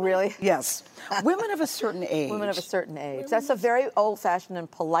 Oh, really? Yes. Women of a certain age. Women of a certain age. That's a very old-fashioned and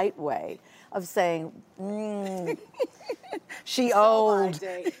polite way of saying, she old.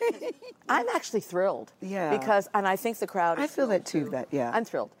 I'm actually thrilled. Yeah. Because, and I think the crowd is I feel that thrilled, too, yeah. I'm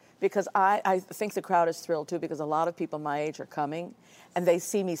thrilled. Because I think the crowd is thrilled too, because a lot of people my age are coming and they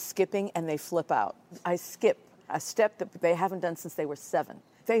see me skipping and they flip out. I skip a step that they haven't done since they were 7.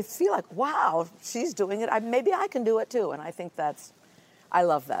 They feel like, wow, she's doing it. Maybe I can do it too. And I think I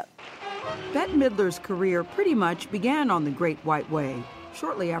love that. Bette Midler's career pretty much began on the Great White Way,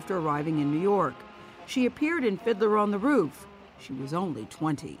 shortly after arriving in New York. She appeared in Fiddler on the Roof. She was only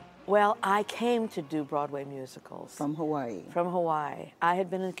 20. Well, I came to do Broadway musicals. From Hawaii. From Hawaii. I had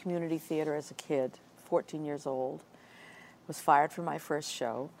been in community theater as a kid, 14 years old. Was fired from my first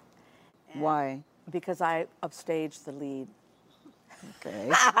show. Why? Because I upstaged the lead.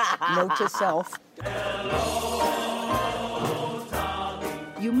 Okay. Note to self.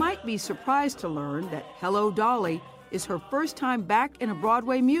 You might be surprised to learn that Hello, Dolly is her first time back in a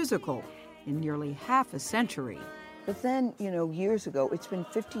Broadway musical in nearly half a century. But then, years ago, it's been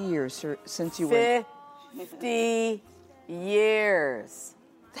 50 years since you were... 50 years.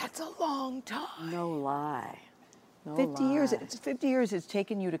 That's a long time. No lie. No 50 lie. years. 50 years it's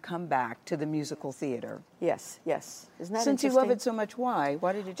taken you to come back to the musical theater. Yes, yes. Isn't that Since you love it so much, why?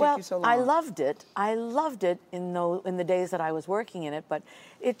 Why did it take you so long? I loved it. I loved it in the days that I was working in it, but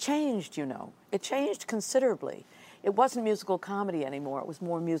it changed, It changed considerably. It wasn't musical comedy anymore. It was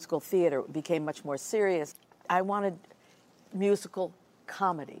more musical theater. It became much more serious. I wanted musical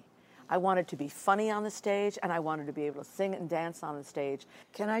comedy. I wanted to be funny on the stage, and I wanted to be able to sing and dance on the stage.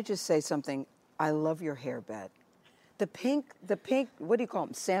 Can I just say something? I love your hair, Bette. The pink, what do you call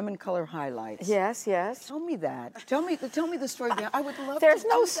them? Salmon color highlights. Yes, yes. Tell me that. Tell me the story. I would love There's to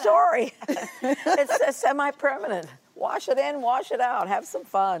no do that. story. It's semi-permanent. Wash it in, wash it out. Have some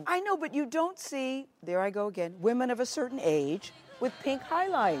fun. I know, but you don't see, there I go again, women of a certain age with pink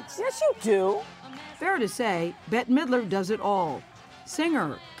highlights. Yes, you do. Fair to say, Bette Midler does it all.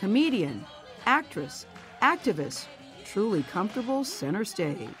 Singer, comedian, actress, activist, truly comfortable center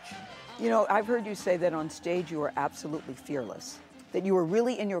stage. I've heard you say that on stage you are absolutely fearless, that you are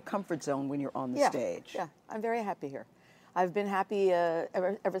really in your comfort zone when you're on the stage. Yeah, I'm very happy here. I've been happy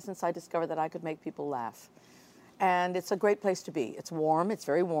ever since I discovered that I could make people laugh. And it's a great place to be. It's warm, it's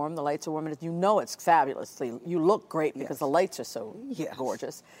very warm, the lights are warm, and it's fabulous. You look great because the lights are so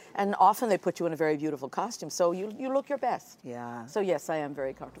gorgeous. And often they put you in a very beautiful costume, so you look your best. Yeah. So yes, I am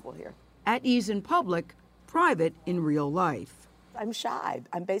very comfortable here. At ease in public, private in real life. I'm shy.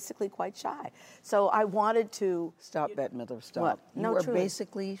 I'm basically quite shy. So I wanted to... Stop, Bette Midler, stop. What? You are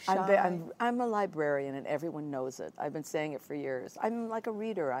basically shy. I'm a librarian, and everyone knows it. I've been saying it for years. I'm like a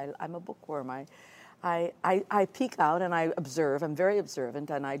reader. I'm a bookworm. I peek out and I observe. I'm very observant,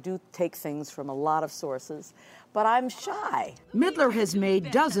 and I do take things from a lot of sources, but I'm shy. Midler has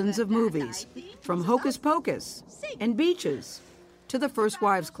made dozens of movies, from Hocus Pocus and Beaches to The First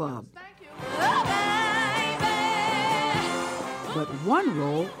Wives Club. But one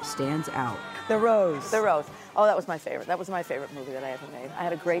role stands out. The Rose. The Rose. Oh, that was my favorite. That was my favorite movie that I ever made. I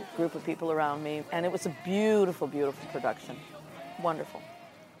had a great group of people around me, and it was a beautiful, beautiful production. Wonderful.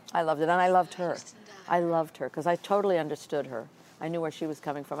 I loved it, and I loved her. I loved her because I totally understood her. I knew where she was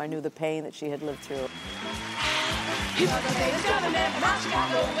coming from. I knew the pain that she had lived through.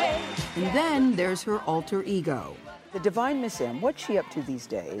 And then there's her alter ego. The Divine Miss M, what's she up to these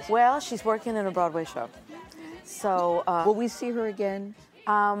days? Well, she's working in a Broadway show. So, will we see her again?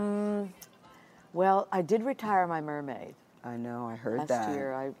 Well, I did retire my mermaid. I know, I heard last that.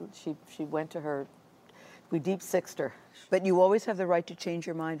 Last year, she went to her, we deep-sixed her. But you always have the right to change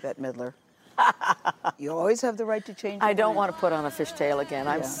your mind, Bette Midler. You always have the right to change your mind. I don't want to put on a fishtail again.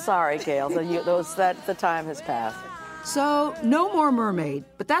 I'm sorry, Gail. The time has passed. So, no more mermaid,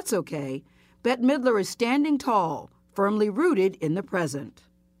 but that's okay. Bette Midler is standing tall, firmly rooted in the present.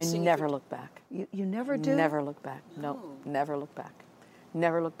 And never look back. You never do? Never look back. No, never look back.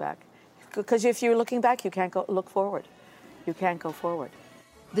 Never look back. Because if you're looking back, you can't look forward. You can't go forward.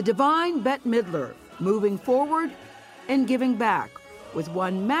 The divine Bette Midler, moving forward and giving back with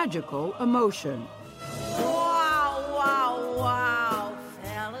one magical emotion. Wow, wow, wow,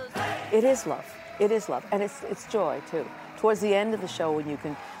 fellas. It is love. It is love. And it's joy, too. Towards the end of the show,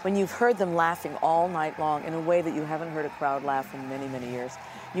 when you've heard them laughing all night long in a way that you haven't heard a crowd laugh in many, many years,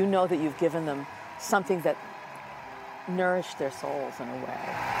 you know that you've given them something that nourished their souls in a way.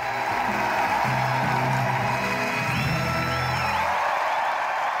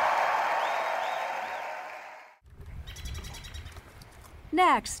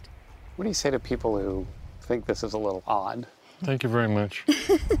 Next. What do you say to people who think this is a little odd? Thank you very much.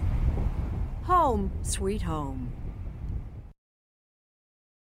 Home, sweet home.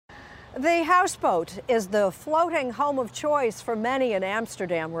 The houseboat is the floating home of choice for many an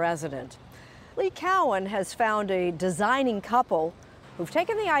Amsterdam resident. Lee Cowan has found a designing couple who've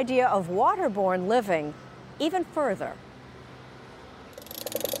taken the idea of waterborne living even further.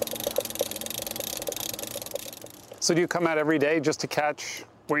 So do you come out every day just to catch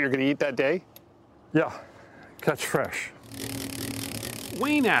what you're going to eat that day? Yeah, catch fresh.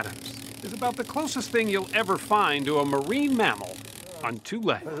 Wayne Adams is about the closest thing you'll ever find to a marine mammal on two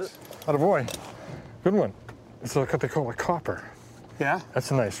legs. Attaboy. Good one. It's what they call a copper. Yeah? That's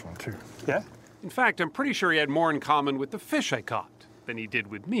a nice one, too. Yeah? In fact, I'm pretty sure he had more in common with the fish I caught than he did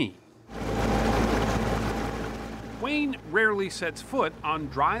with me. Wayne rarely sets foot on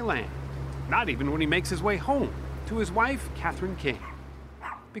dry land, not even when he makes his way home to his wife, Catherine King.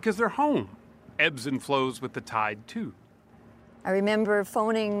 Because their home ebbs and flows with the tide, too. I remember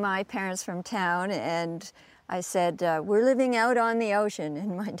phoning my parents from town, and I said, we're living out on the ocean.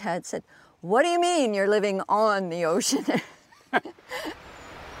 And my dad said, what do you mean you're living on the ocean?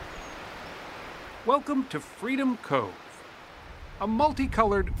 Welcome to Freedom Cove, a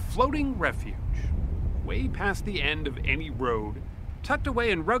multicolored floating refuge, way past the end of any road, tucked away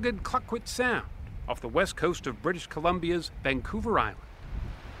in rugged Clayoquot Sound, off the west coast of British Columbia's Vancouver Island.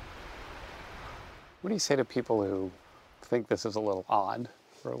 What do you say to people who think this is a little odd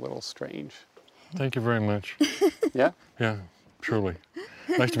or a little strange? Thank you very much. Yeah? Yeah, truly.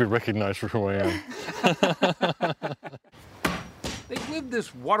 Nice to be recognized for who I am. They've lived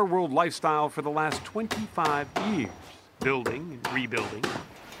this Waterworld lifestyle for the last 25 years, building and rebuilding.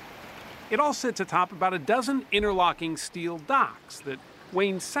 It all sits atop about a dozen interlocking steel docks that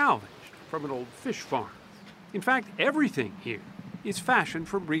Wayne salvaged from an old fish farm. In fact, everything here is fashioned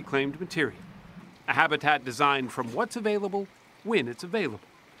from reclaimed material, a habitat designed from what's available when it's available.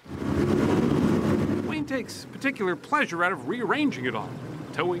 Wayne takes particular pleasure out of rearranging it all,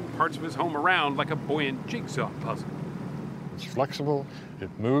 towing parts of his home around like a buoyant jigsaw puzzle. It's flexible, it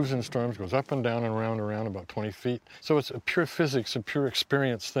moves in storms, goes up and down and around about 20 feet. So it's a pure physics, a pure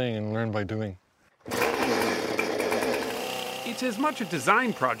experience thing and learn by doing. It's as much a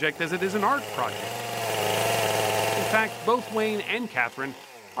design project as it is an art project. In fact, both Wayne and Catherine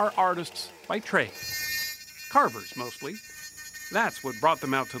are artists by trade. Carvers, mostly. That's what brought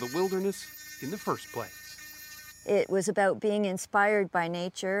them out to the wilderness in the first place. It was about being inspired by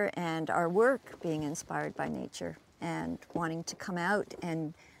nature and our work being inspired by nature and wanting to come out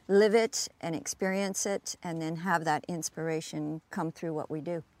and live it and experience it and then have that inspiration come through what we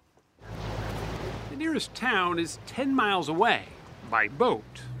do. The nearest town is 10 miles away by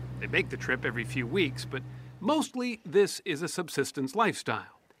boat. They make the trip every few weeks, but mostly this is a subsistence lifestyle.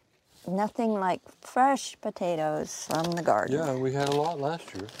 Nothing like fresh potatoes from the garden. Yeah, we had a lot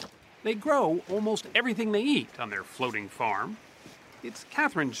last year. They grow almost everything they eat on their floating farm. It's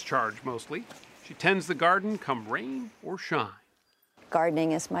Catherine's charge mostly. She tends the garden come rain or shine.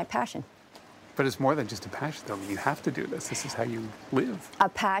 Gardening is my passion. But it's more than just a passion, though. I mean, you have to do this. This is how you live. A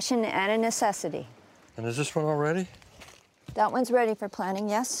passion and a necessity. And is this one all ready? That one's ready for planting,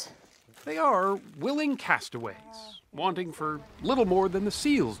 yes. They are willing castaways, wanting for little more than the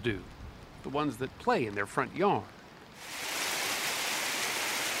seals do, the ones that play in their front yard.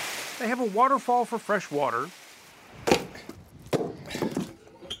 They have a waterfall for fresh water,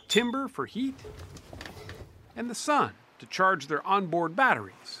 timber for heat, and the sun to charge their onboard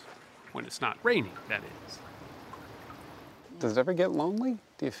batteries, when it's not raining, that is. Does it ever get lonely?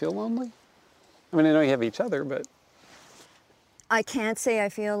 Do you feel lonely? I mean, I know you have each other, but... I can't say I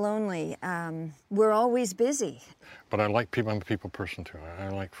feel lonely. We're always busy. But I like people. I'm a people person, too. I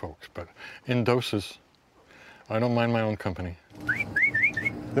like folks, but in doses. I don't mind my own company.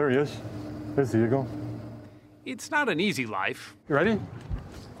 There he is. There's the eagle. It's not an easy life. You ready?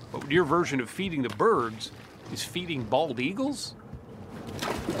 But your version of feeding the birds is feeding bald eagles?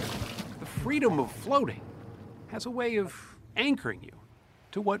 The freedom of floating has a way of anchoring you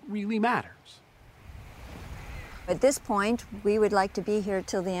to what really matters. At this point, we would like to be here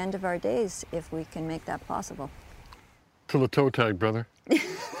till the end of our days, if we can make that possible. Till the toe tag, brother.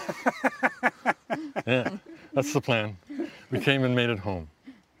 Yeah, that's the plan. We came and made it home.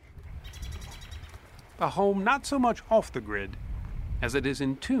 A home not so much off the grid as it is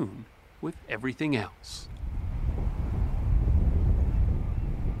in tune with everything else.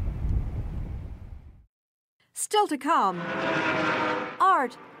 Still to come,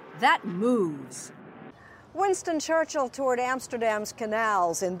 art that moves. Winston Churchill toured Amsterdam's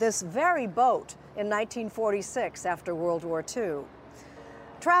canals in this very boat in 1946 after World War II.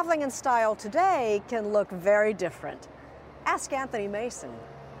 Traveling in style today can look very different. Ask Anthony Mason.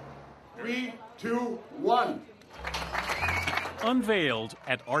 3, 2, 1. Unveiled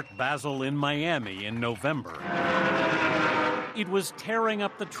at Art Basel in Miami in November, it was tearing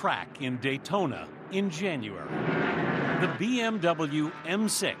up the track in Daytona in January. The BMW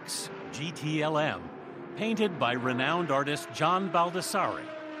M6 GTLM, painted by renowned artist John Baldessari,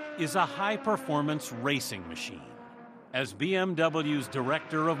 is a high-performance racing machine. As BMW's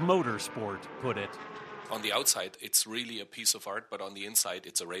director of motorsport put it, on the outside, it's really a piece of art, but on the inside,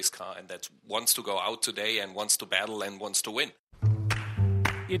 it's a race car, and that wants to go out today and wants to battle and wants to win.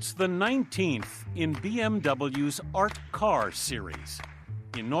 It's the 19th in BMW's Art Car series.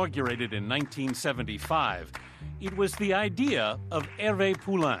 Inaugurated in 1975, it was the idea of Hervé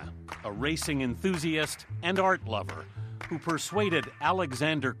Poulain, a racing enthusiast and art lover, who persuaded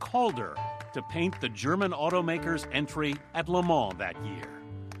Alexander Calder to paint the German automaker's entry at Le Mans that year.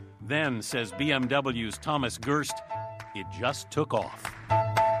 Then, says BMW's Thomas Gerst, it just took off.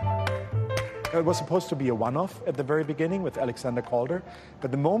 It was supposed to be a one-off at the very beginning with Alexander Calder,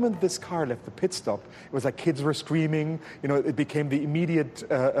 but the moment this car left the pit stop, it was like kids were screaming. It became the immediate,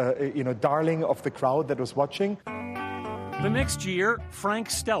 darling of the crowd that was watching. The next year, Frank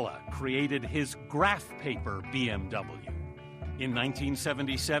Stella created his graph paper BMW. In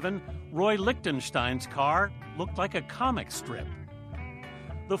 1977, Roy Lichtenstein's car looked like a comic strip.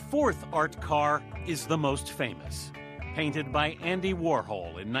 The fourth art car is the most famous. Painted by Andy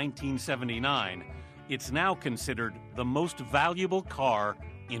Warhol in 1979, it's now considered the most valuable car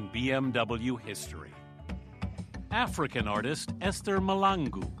in BMW history. African artist Esther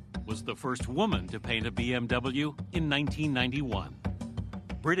Malangu was the first woman to paint a BMW in 1991.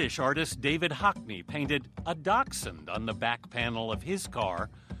 British artist David Hockney painted a dachshund on the back panel of his car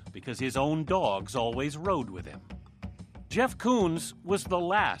because his own dogs always rode with him. Jeff Koons was the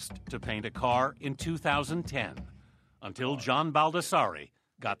last to paint a car in 2010, until John Baldessari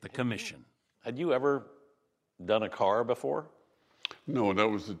got the commission. Had you ever done a car before? No, that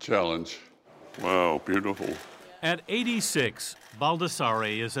was the challenge. Wow, beautiful. At 86,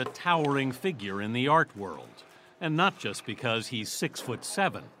 Baldessari is a towering figure in the art world, and not just because he's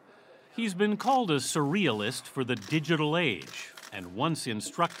 6'7". He's been called a surrealist for the digital age, and once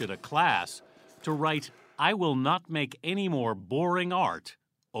instructed a class to write, "I will not make any more boring art,"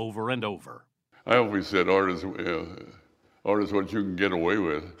 over and over. I always said art is what you can get away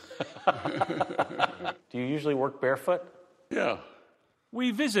with. Do you usually work barefoot? Yeah.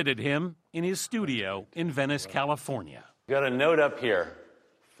 We visited him in his studio in Venice, California. Got a note up here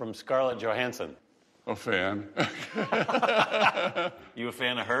from Scarlett Johansson. A fan. You a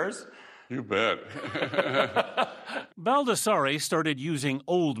fan of hers? You bet. Baldessari started using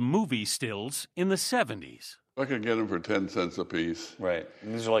old movie stills in the 70s. I could get them for 10 cents a piece. Right.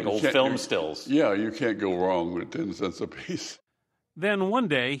 And these are like old film stills. Yeah, you can't go wrong with 10 cents a piece. Then one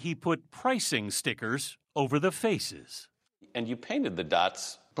day he put pricing stickers over the faces. And you painted the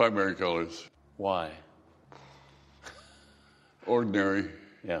dots. Primary colors. Why? Ordinary.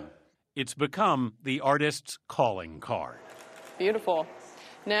 Yeah. It's become the artist's calling card. Beautiful.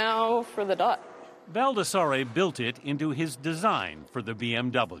 Now for the dot. Baldessari built it into his design for the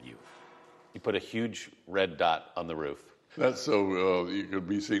BMW. You put a huge red dot on the roof. That's so you could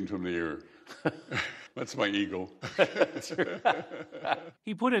be seen from the air. That's my eagle.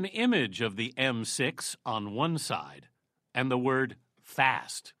 He put an image of the M6 on one side and the word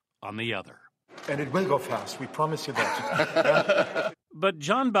fast on the other. And it will go fast, we promise you that. But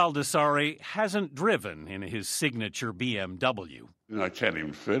John Baldessari hasn't driven in his signature BMW. I can't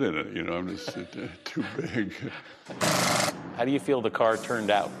even fit in it, I'm just too big. How do you feel the car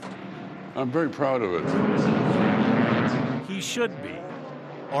turned out? I'm very proud of it. He should be.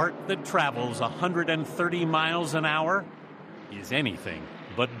 Art that travels 130 miles an hour is anything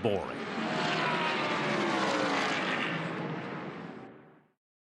but boring.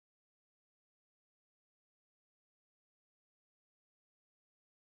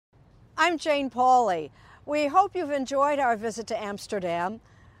 I'm Jane Pauley. We hope you've enjoyed our visit to Amsterdam.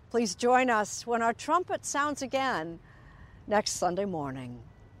 Please join us when our trumpet sounds again next Sunday morning.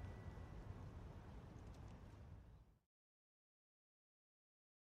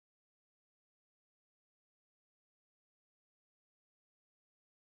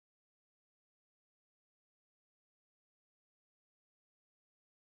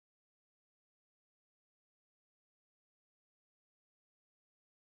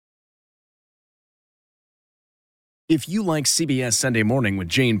 If you like CBS Sunday Morning with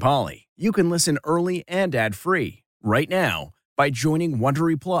Jane Pauley, you can listen early and ad-free right now by joining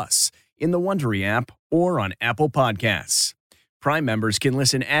Wondery Plus in the Wondery app or on Apple Podcasts. Prime members can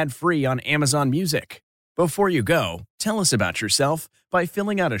listen ad-free on Amazon Music. Before you go, tell us about yourself by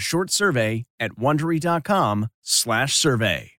filling out a short survey at Wondery.com/survey.